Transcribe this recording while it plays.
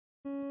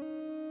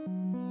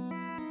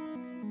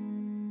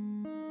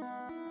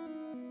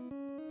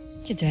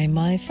Good day,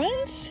 my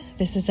friends.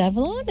 This is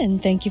Avalon,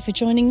 and thank you for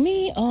joining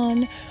me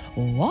on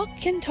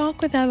Walk and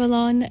Talk with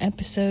Avalon,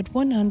 episode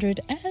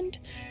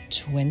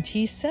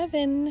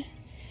 127.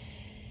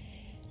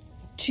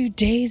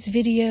 Today's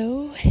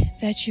video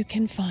that you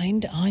can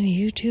find on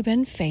YouTube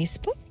and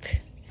Facebook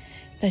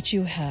that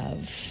you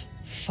have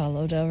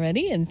followed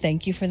already, and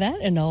thank you for that,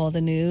 and all the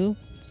new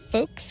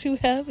folks who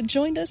have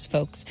joined us.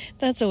 Folks,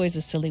 that's always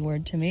a silly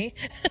word to me,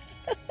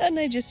 and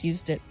I just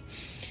used it.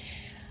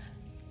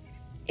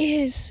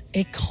 Is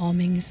a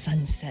calming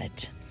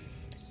sunset.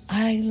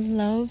 I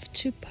love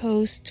to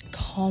post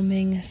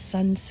calming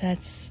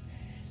sunsets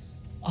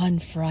on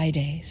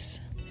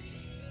Fridays.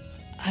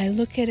 I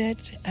look at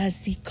it as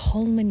the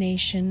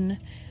culmination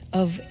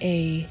of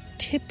a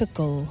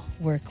typical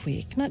work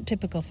week. Not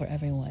typical for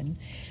everyone,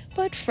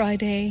 but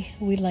Friday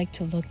we like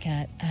to look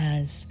at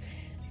as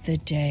the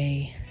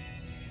day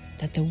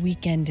that the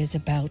weekend is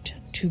about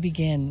to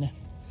begin.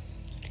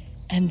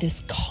 And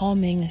this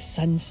calming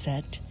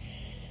sunset,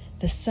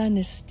 the sun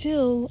is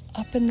still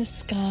up in the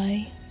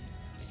sky,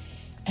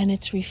 and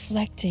it's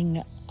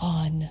reflecting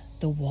on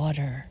the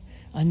water,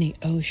 on the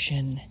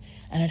ocean,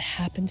 and it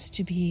happens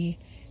to be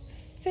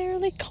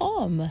fairly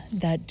calm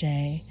that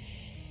day.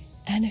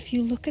 And if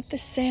you look at the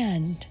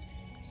sand,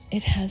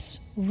 it has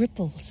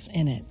ripples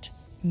in it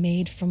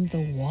made from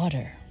the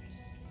water.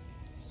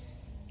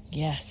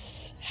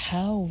 Yes,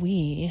 how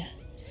we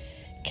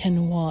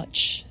can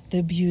watch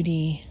the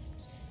beauty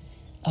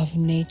of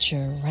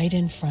nature right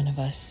in front of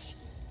us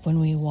when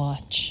we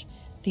watch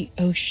the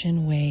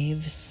ocean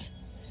waves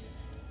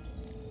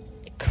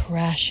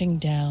crashing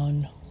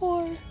down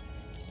or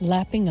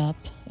lapping up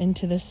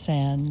into the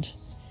sand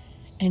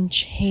and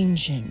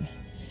changing.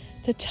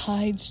 The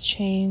tides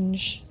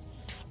change,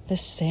 the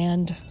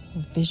sand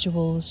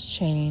visuals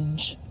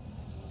change,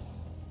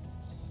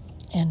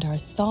 and our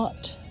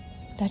thought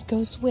that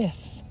goes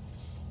with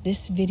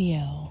this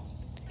video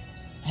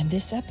and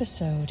this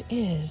episode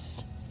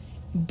is: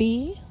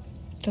 be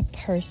the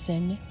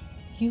person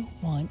you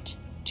want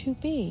to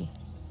be.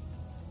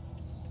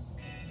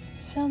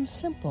 Sounds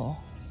simple.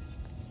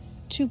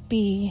 To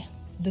be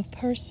the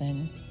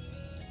person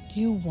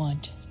you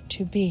want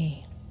to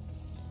be.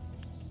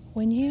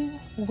 When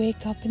you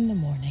wake up in the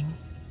morning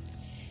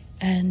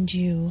and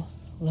you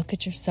look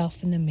at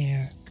yourself in the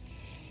mirror,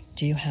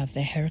 do you have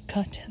the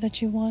haircut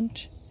that you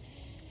want?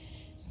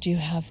 Do you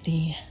have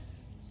the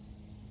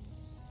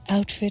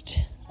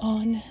outfit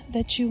on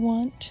that you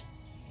want?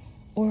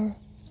 Or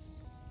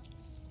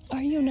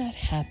are you not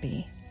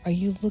happy? Are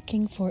you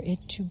looking for it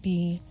to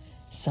be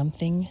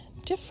something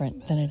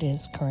different than it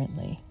is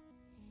currently?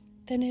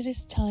 Then it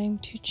is time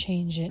to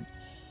change it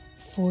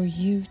for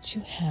you to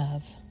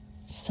have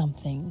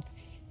something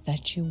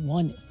that you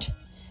want,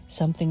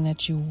 something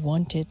that you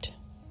want it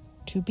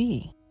to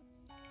be.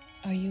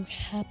 Are you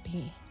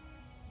happy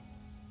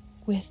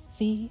with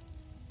the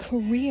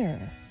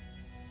career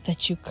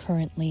that you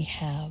currently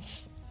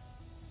have?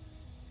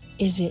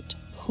 Is it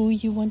who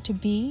you want to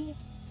be?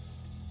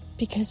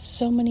 Because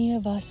so many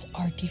of us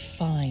are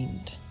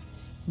defined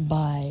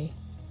by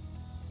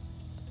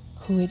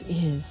who it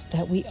is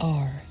that we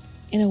are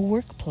in a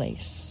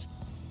workplace,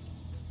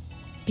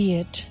 be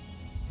it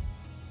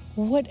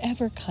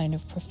whatever kind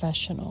of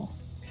professional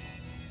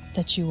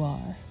that you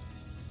are.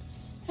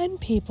 And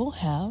people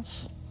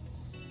have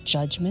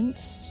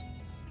judgments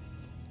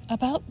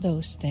about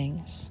those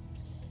things,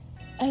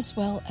 as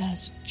well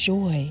as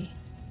joy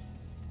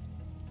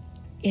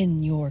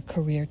in your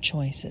career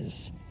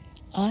choices.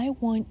 I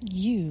want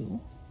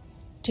you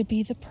to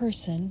be the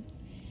person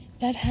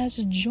that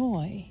has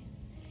joy,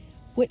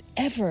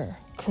 whatever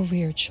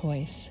career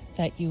choice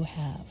that you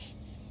have,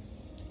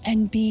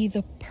 and be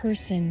the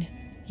person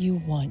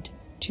you want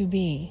to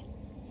be.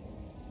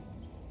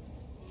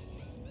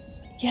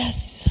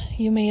 Yes,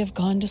 you may have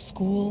gone to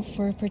school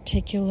for a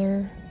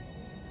particular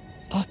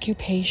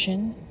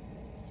occupation.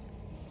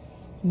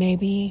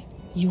 Maybe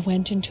you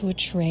went into a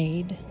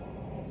trade.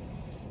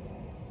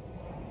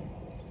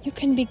 You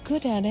can be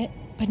good at it,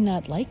 but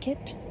not like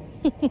it.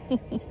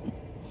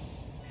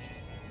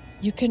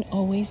 You can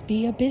always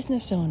be a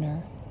business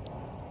owner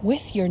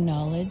with your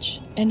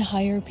knowledge and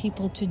hire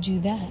people to do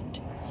that.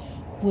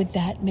 Would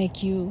that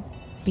make you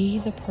be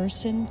the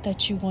person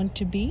that you want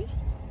to be?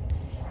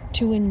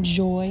 To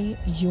enjoy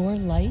your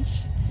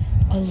life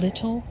a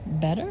little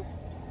better?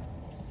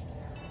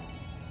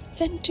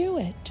 Then do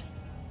it.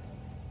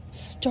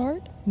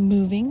 Start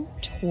moving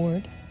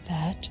toward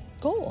that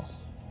goal.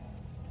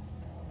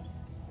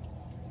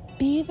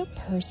 Be the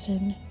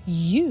person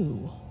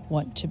you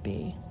want to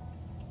be.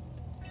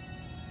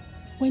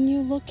 When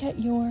you look at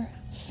your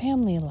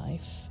family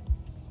life,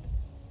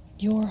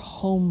 your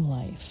home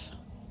life,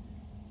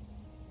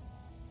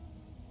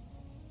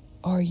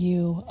 are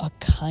you a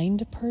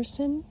kind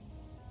person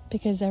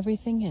because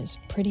everything is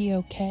pretty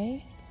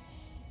okay?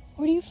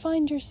 Or do you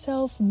find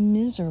yourself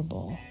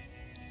miserable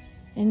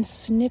and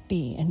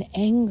snippy and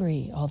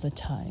angry all the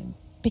time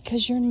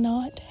because you're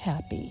not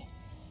happy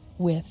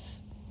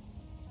with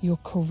your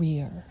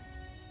career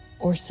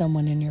or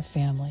someone in your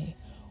family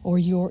or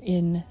you're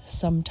in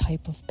some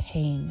type of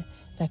pain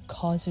that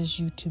causes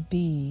you to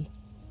be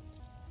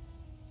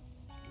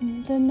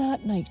the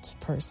not nice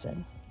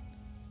person.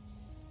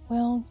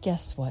 Well,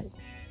 guess what?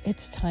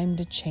 It's time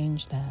to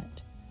change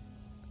that,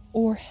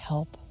 or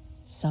help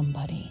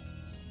somebody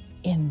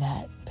in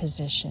that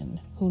position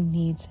who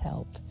needs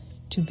help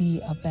to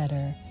be a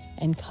better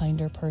and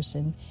kinder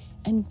person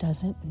and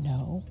doesn't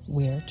know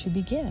where to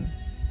begin.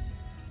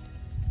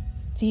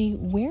 The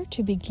where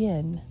to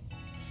begin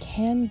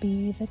can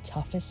be the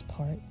toughest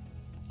part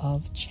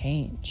of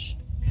change.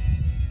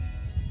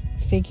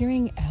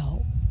 Figuring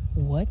out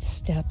what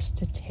steps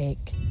to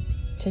take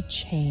to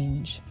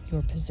change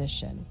your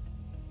position.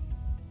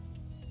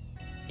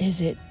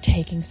 Is it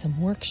taking some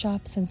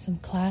workshops and some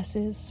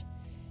classes?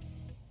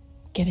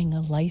 Getting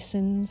a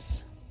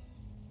license?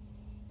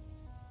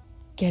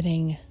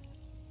 Getting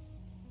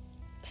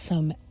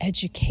some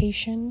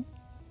education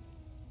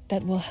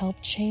that will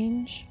help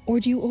change? Or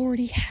do you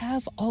already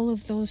have all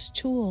of those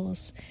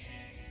tools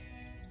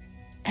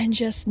and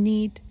just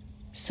need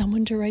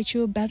someone to write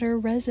you a better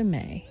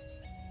resume?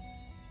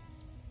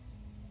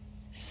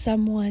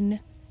 Someone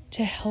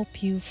to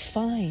help you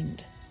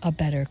find a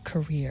better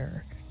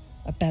career,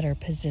 a better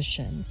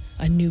position,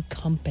 a new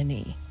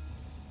company,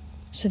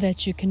 so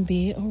that you can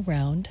be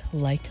around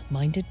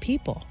like-minded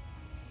people.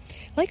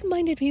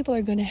 Like-minded people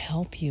are going to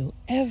help you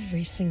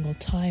every single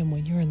time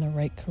when you're in the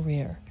right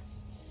career.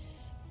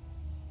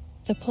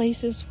 The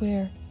places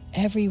where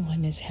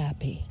everyone is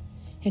happy.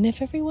 And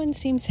if everyone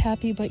seems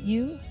happy but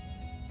you,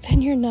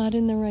 then you're not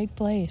in the right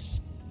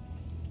place.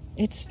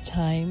 It's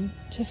time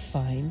to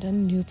find a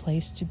new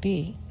place to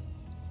be.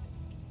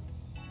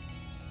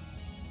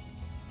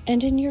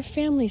 And in your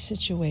family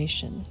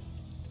situation,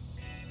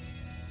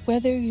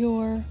 whether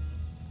you're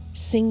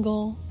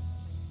single,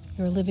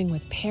 you're living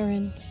with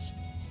parents,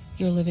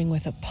 you're living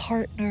with a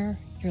partner,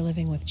 you're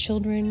living with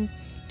children,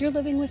 you're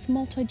living with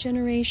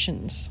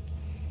multi-generations,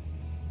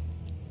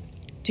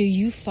 do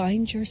you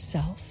find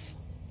yourself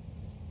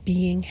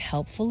being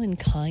helpful and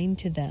kind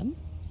to them?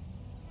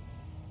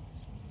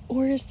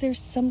 Or is there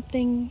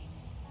something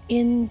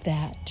in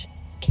that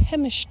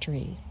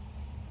chemistry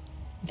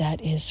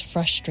that is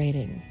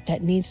frustrating,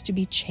 that needs to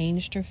be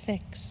changed or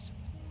fixed?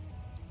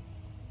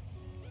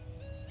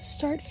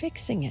 Start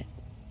fixing it.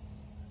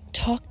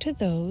 Talk to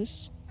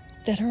those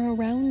that are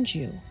around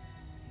you.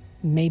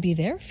 Maybe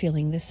they're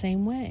feeling the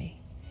same way.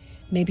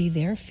 Maybe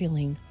they're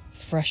feeling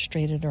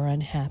frustrated or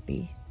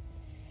unhappy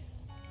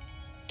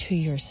to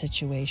your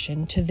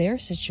situation, to their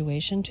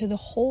situation, to the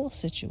whole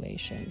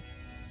situation.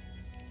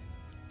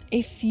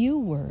 A few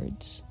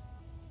words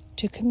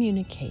to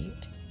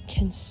communicate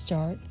can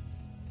start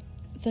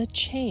the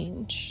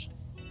change,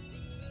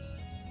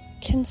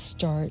 can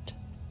start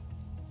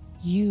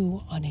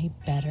you on a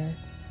better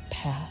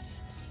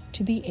path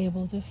to be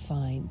able to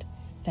find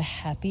the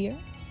happier,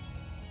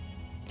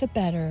 the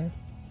better,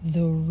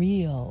 the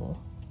real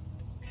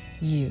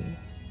you.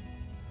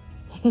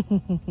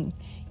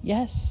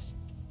 Yes,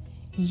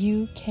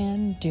 you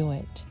can do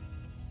it.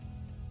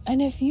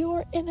 And if you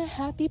are in a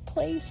happy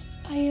place,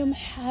 I am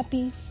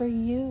happy for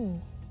you.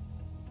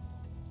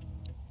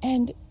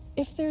 And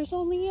if there's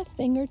only a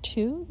thing or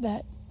two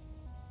that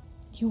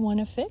you want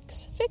to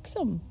fix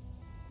them.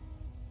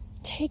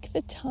 Take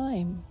the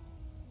time.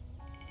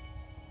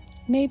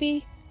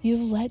 Maybe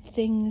you've let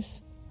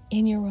things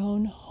in your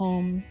own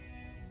home,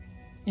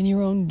 in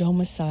your own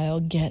domicile,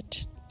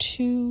 get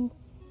too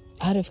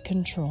out of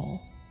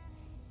control.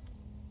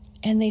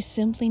 And they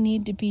simply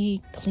need to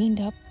be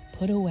cleaned up,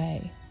 put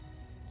away.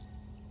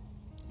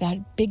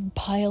 That big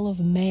pile of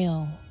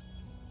mail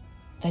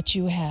that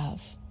you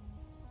have,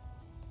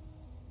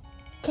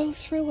 go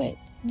through it.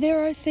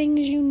 There are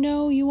things you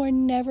know you are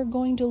never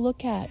going to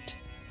look at.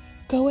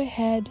 Go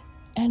ahead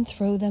and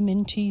throw them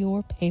into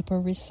your paper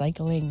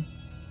recycling.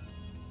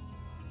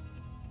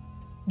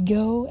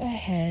 Go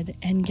ahead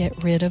and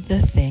get rid of the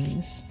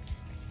things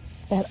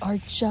that are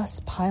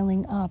just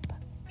piling up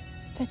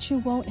that you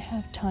won't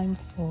have time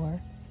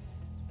for,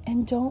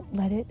 and don't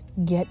let it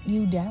get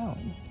you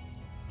down.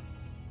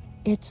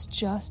 It's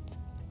just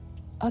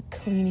a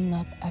cleaning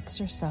up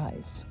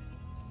exercise.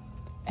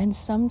 And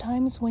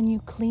sometimes when you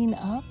clean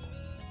up,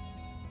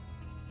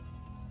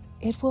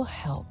 it will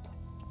help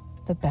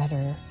the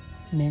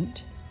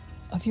betterment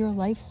of your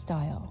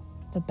lifestyle,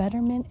 the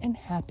betterment and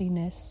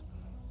happiness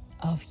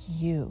of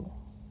you.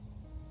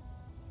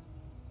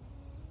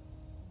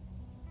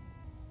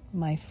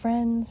 My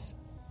friends,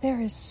 there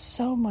is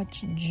so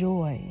much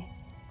joy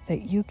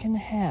that you can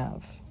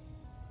have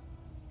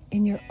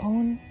in your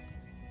own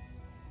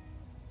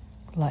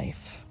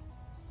life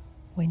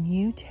when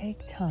you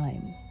take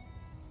time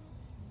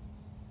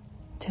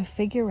to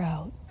figure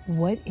out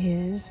what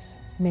is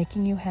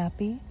making you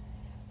happy,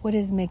 what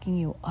is making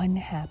you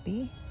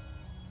unhappy.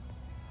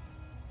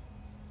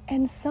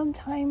 And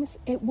sometimes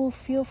it will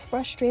feel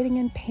frustrating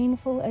and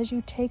painful as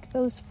you take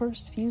those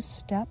first few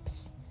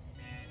steps,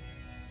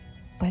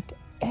 but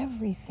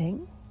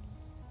everything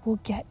will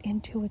get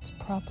into its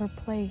proper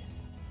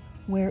place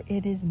where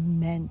it is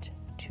meant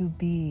to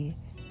be,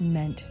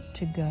 meant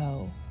to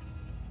go.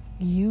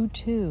 you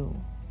too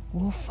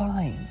will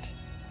find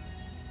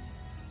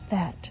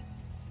that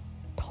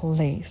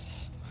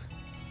place.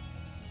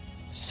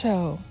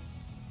 So,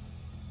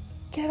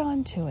 get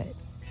on to it.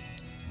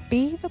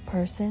 Be the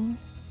person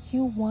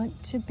you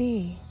want to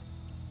be.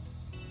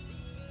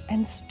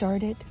 And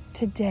start it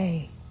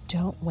today.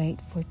 Don't wait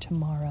for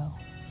tomorrow.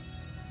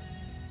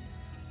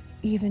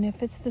 Even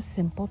if it's the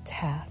simple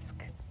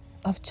task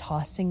of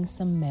tossing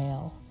some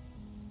mail.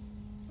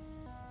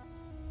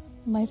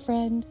 My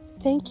friend,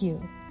 thank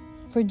you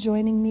for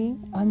joining me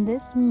on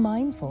this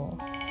mindful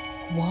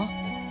walk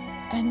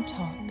and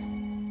talk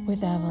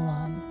with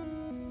Avalon.